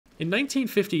In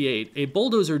 1958, a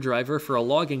bulldozer driver for a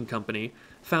logging company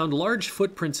found large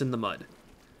footprints in the mud.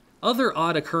 Other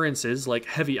odd occurrences, like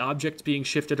heavy objects being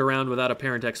shifted around without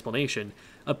apparent explanation,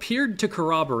 appeared to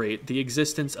corroborate the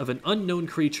existence of an unknown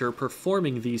creature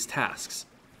performing these tasks.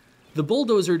 The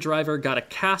bulldozer driver got a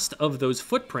cast of those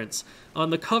footprints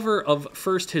on the cover of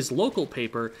first his local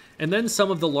paper and then some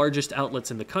of the largest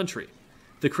outlets in the country.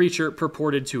 The creature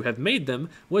purported to have made them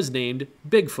was named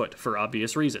Bigfoot for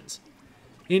obvious reasons.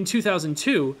 In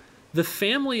 2002, the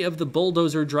family of the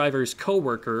bulldozer driver's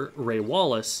co-worker, Ray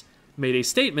Wallace, made a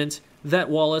statement that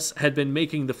Wallace had been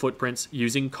making the footprints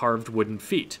using carved wooden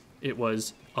feet. It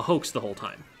was a hoax the whole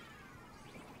time.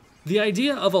 The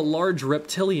idea of a large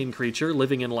reptilian creature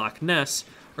living in Loch Ness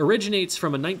originates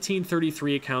from a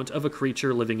 1933 account of a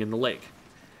creature living in the lake.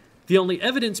 The only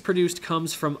evidence produced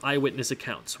comes from eyewitness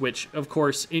accounts, which, of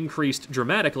course, increased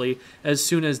dramatically as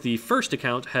soon as the first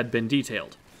account had been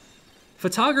detailed.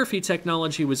 Photography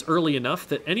technology was early enough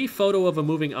that any photo of a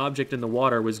moving object in the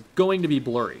water was going to be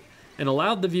blurry, and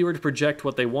allowed the viewer to project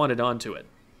what they wanted onto it.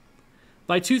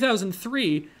 By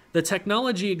 2003, the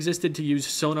technology existed to use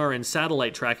sonar and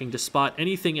satellite tracking to spot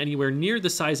anything anywhere near the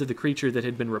size of the creature that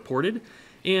had been reported,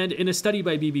 and in a study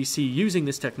by BBC using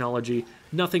this technology,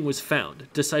 nothing was found,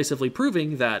 decisively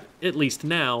proving that, at least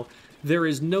now, there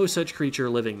is no such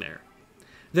creature living there.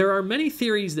 There are many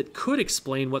theories that could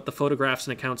explain what the photographs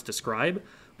and accounts describe,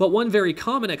 but one very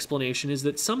common explanation is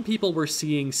that some people were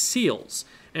seeing seals,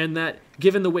 and that,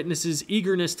 given the witnesses'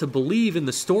 eagerness to believe in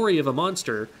the story of a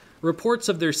monster, reports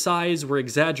of their size were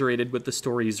exaggerated with the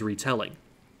story's retelling.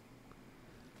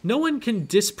 No one can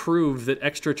disprove that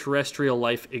extraterrestrial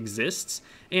life exists,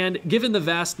 and given the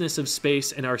vastness of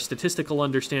space and our statistical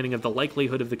understanding of the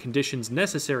likelihood of the conditions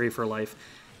necessary for life,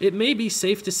 it may be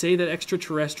safe to say that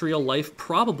extraterrestrial life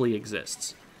probably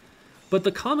exists. But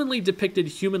the commonly depicted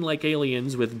human-like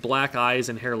aliens with black eyes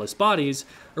and hairless bodies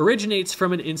originates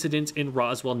from an incident in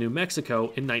Roswell, New Mexico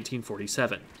in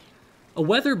 1947. A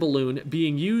weather balloon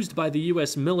being used by the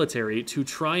US military to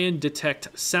try and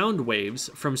detect sound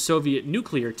waves from Soviet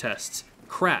nuclear tests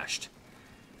crashed.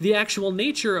 The actual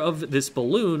nature of this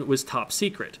balloon was top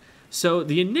secret, so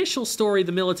the initial story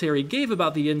the military gave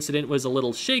about the incident was a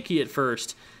little shaky at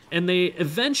first, and they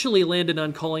eventually landed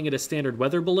on calling it a standard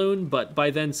weather balloon, but by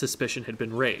then suspicion had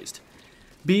been raised.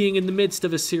 Being in the midst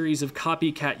of a series of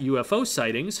copycat UFO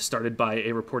sightings, started by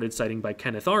a reported sighting by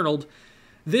Kenneth Arnold,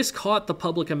 this caught the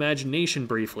public imagination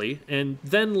briefly, and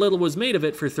then little was made of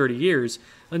it for 30 years,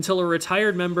 until a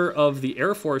retired member of the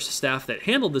Air Force staff that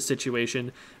handled the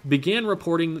situation began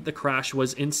reporting that the crash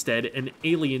was instead an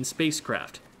alien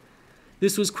spacecraft.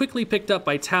 This was quickly picked up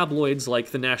by tabloids like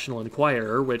the National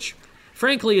Enquirer, which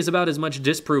frankly is about as much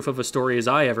disproof of a story as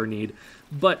I ever need,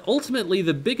 but ultimately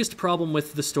the biggest problem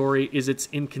with the story is its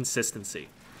inconsistency.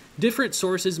 Different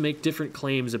sources make different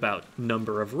claims about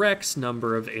number of wrecks,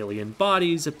 number of alien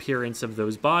bodies, appearance of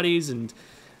those bodies, and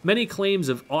many claims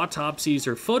of autopsies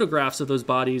or photographs of those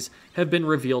bodies have been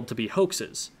revealed to be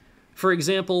hoaxes. For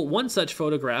example, one such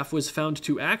photograph was found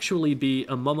to actually be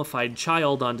a mummified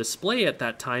child on display at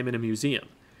that time in a museum.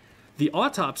 The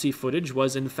autopsy footage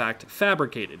was in fact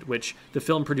fabricated, which the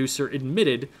film producer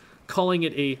admitted, calling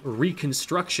it a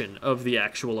reconstruction of the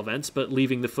actual events, but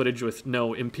leaving the footage with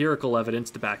no empirical evidence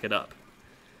to back it up.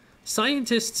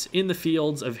 Scientists in the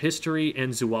fields of history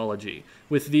and zoology,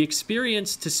 with the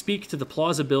experience to speak to the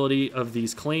plausibility of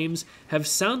these claims, have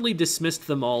soundly dismissed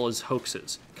them all as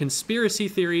hoaxes, conspiracy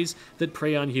theories that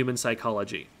prey on human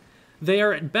psychology. They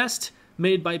are at best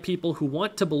made by people who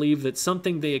want to believe that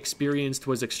something they experienced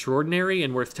was extraordinary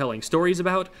and worth telling stories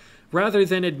about, rather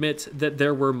than admit that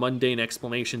there were mundane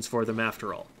explanations for them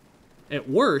after all. At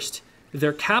worst,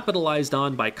 they're capitalized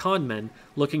on by conmen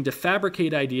looking to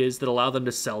fabricate ideas that allow them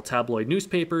to sell tabloid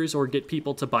newspapers or get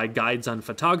people to buy guides on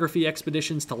photography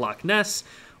expeditions to Loch Ness,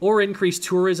 or increase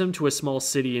tourism to a small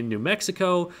city in New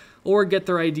Mexico, or get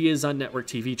their ideas on network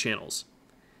TV channels.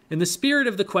 In the spirit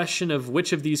of the question of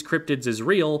which of these cryptids is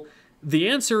real, the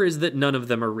answer is that none of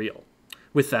them are real.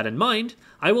 With that in mind,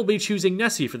 I will be choosing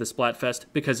Nessie for the Splatfest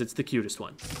because it's the cutest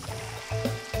one.